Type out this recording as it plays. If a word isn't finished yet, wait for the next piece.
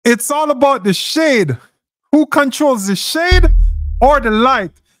It's all about the shade. Who controls the shade or the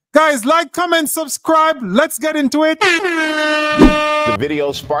light? Guys, like, comment, subscribe. Let's get into it. The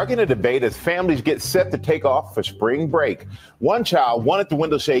video sparking a debate as families get set to take off for spring break. One child wanted the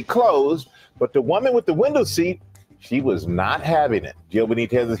window shade closed, but the woman with the window seat, she was not having it. Jill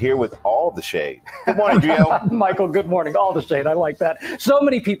Benitez is here with all the shade. Good morning, Jill. Michael, good morning. All the shade. I like that. So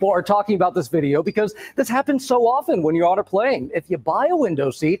many people are talking about this video because this happens so often when you're on a plane. If you buy a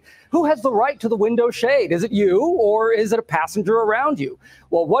window seat, who has the right to the window shade? Is it you or is it a passenger around you?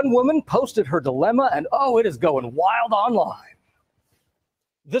 Well, one woman posted her dilemma and oh, it is going wild online.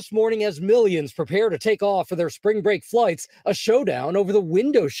 This morning, as millions prepare to take off for their spring break flights, a showdown over the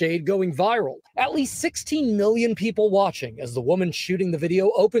window shade going viral. At least 16 million people watching as the woman shooting the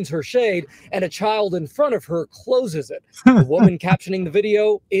video opens her shade and a child in front of her closes it. The woman captioning the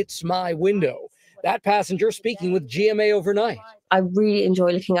video, "It's my window." That passenger speaking with GMA overnight. I really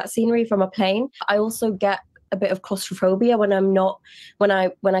enjoy looking at scenery from a plane. I also get a bit of claustrophobia when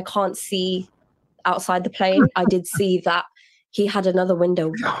I can't see outside the plane. I did see that he had another window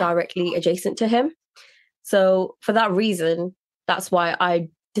directly adjacent to him. So for that reason, that's why I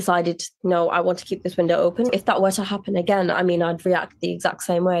decided, no, I want to keep this window open. If that were to happen again, I mean, I'd react the exact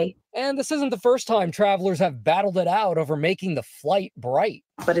same way. And this isn't the first time travelers have battled it out over making the flight bright.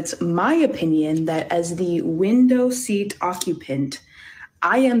 But it's my opinion that as the window seat occupant,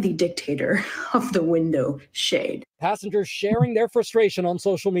 I am the dictator of the window shade. Passengers sharing their frustration on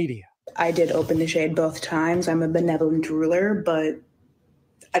social media. I did open the shade both times. I'm a benevolent ruler, but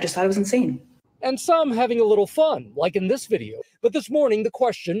I just thought it was insane. And some having a little fun, like in this video. But this morning, the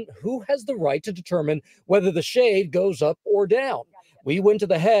question, who has the right to determine whether the shade goes up or down? We went to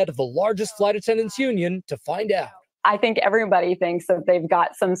the head of the largest flight attendants union to find out. I think everybody thinks that they've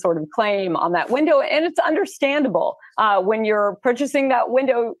got some sort of claim on that window, and it's understandable when you're purchasing that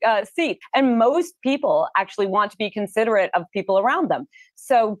window seat. And most people actually want to be considerate of people around them.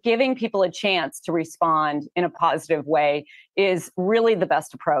 So giving people a chance to respond in a positive way is really the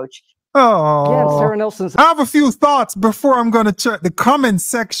best approach. Oh, yeah, Sarah Nelson's. I have a few thoughts before I'm going to check the comment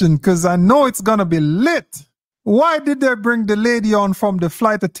section because I know it's going to be lit. Why did they bring the lady on from the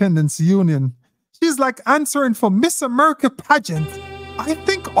flight attendants union? She's like answering for Miss America pageant. I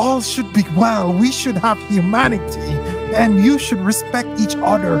think all should be well. We should have humanity and you should respect each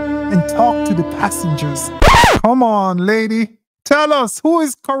other and talk to the passengers. Come on, lady. Tell us who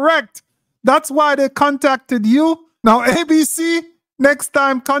is correct. That's why they contacted you. Now, ABC, next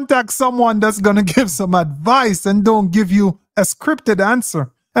time contact someone that's going to give some advice and don't give you a scripted answer.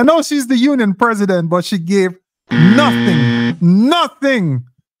 I know she's the union president, but she gave nothing.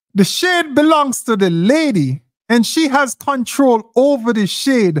 The shade belongs to the lady, and she has control over the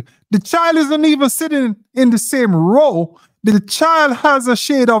shade. The child isn't even sitting in the same row. The child has a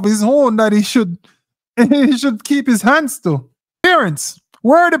shade of his own that he should keep his hands to. Parents,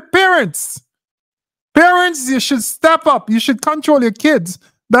 where are the parents? Parents, you should step up. You should control your kids.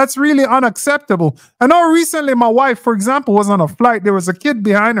 That's really unacceptable. I know recently my wife, for example, was on a flight. There was a kid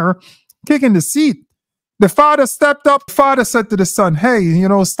behind her kicking the seat. The father stepped up. The father said to the son, hey, you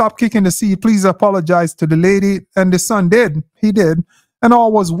know, stop kicking the seat. Please apologize to the lady. And the son did. He did. And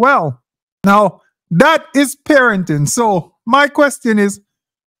all was well. Now, that is parenting. So my question is,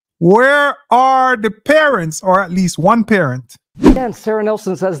 where are the parents, or at least one parent? And Sarah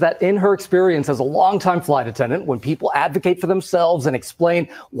Nelson says that in her experience as a longtime flight attendant, when people advocate for themselves and explain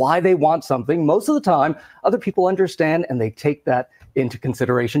why they want something, most of the time, other people understand and they take that into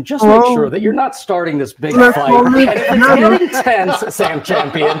consideration. Just make sure that you're not starting this big fight. And if it's getting tense, Sam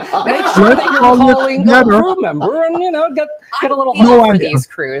Champion, make sure that you're calling a crew member and, you know, get a little for these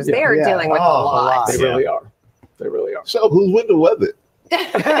crews. They are dealing with a lot. They really are. They really are. So whose window was it? You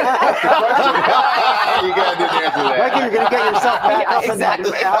gotta answer that. You're gonna get yourself back up in that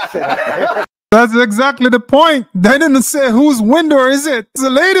outfit. That's exactly the point. They didn't say whose window is it. It's the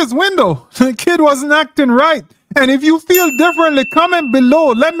lady's window. The kid wasn't acting right. And if you feel differently, comment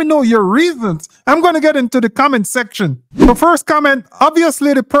below. Let me know your reasons. I'm going to get into the comment section. The first comment,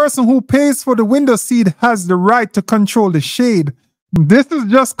 obviously the person who pays for the window seat has the right to control the shade. This is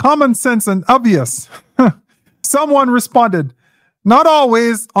just common sense and obvious. Someone responded, not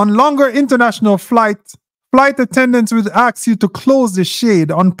always. On longer international flights, flight attendants would ask you to close the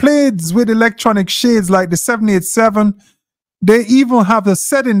shade. On planes with electronic shades like the 787, they even have a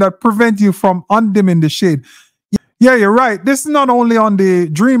setting that prevents you from undimming the shade. Yeah, you're right. This is not only on the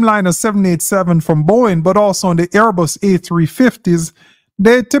Dreamliner 787 from Boeing, but also on the Airbus A350s.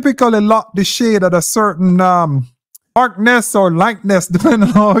 They typically lock the shade at a certain darkness or lightness, depending on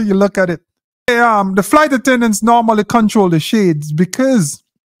how you look at it. The flight attendants normally control the shades because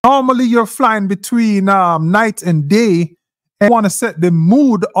Normally, you're flying between night and day and want to set the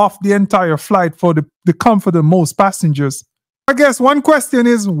mood of the entire flight for the comfort of most passengers. I guess one question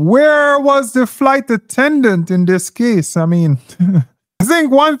is, where was the flight attendant in this case? I mean, I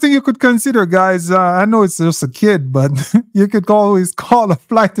think one thing you could consider, guys, I know it's just a kid, but you could always call a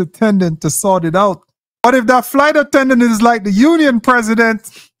flight attendant to sort it out. But if that flight attendant is like the union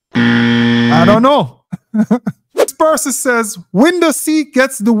president, I don't know. This person says, window seat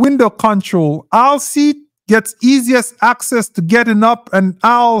gets the window control. Aisle seat gets easiest access to getting up and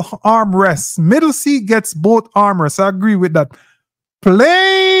aisle armrests. Middle seat gets both armrests. I agree with that.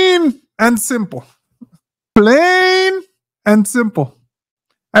 Plain and simple. Plain and simple.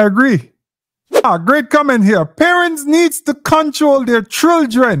 I agree. Great comment here. Parents needs to control their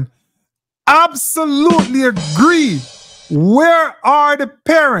children. Absolutely agree. Where are the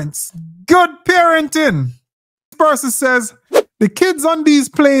parents? Good parenting. This person says, the kids on these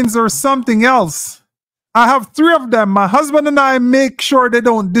planes are something else. I have 3 of them. My husband and I make sure they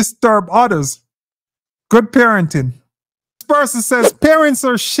don't disturb others. Good parenting. This person says, parents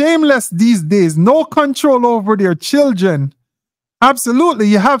are shameless these days. No control over their children. Absolutely.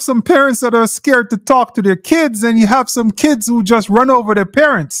 You have some parents that are scared to talk to their kids, and you have some kids who just run over their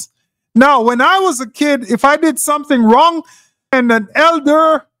parents. Now, when I was a kid, if I did something wrong and an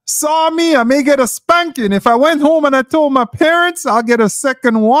elder saw me, I may get a spanking. If I went home and I told my parents, I'll get a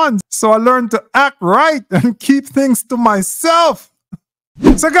second one. So I learned to act right and keep things to myself.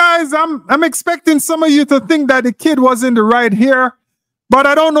 So guys, I'm expecting some of you to think that the kid was in the right here, but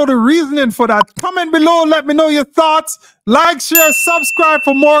I don't know the reasoning for that. Comment below, let me know your thoughts. Like, share, subscribe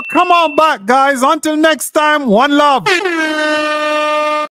for more. Come on back, guys. Until next time, one love.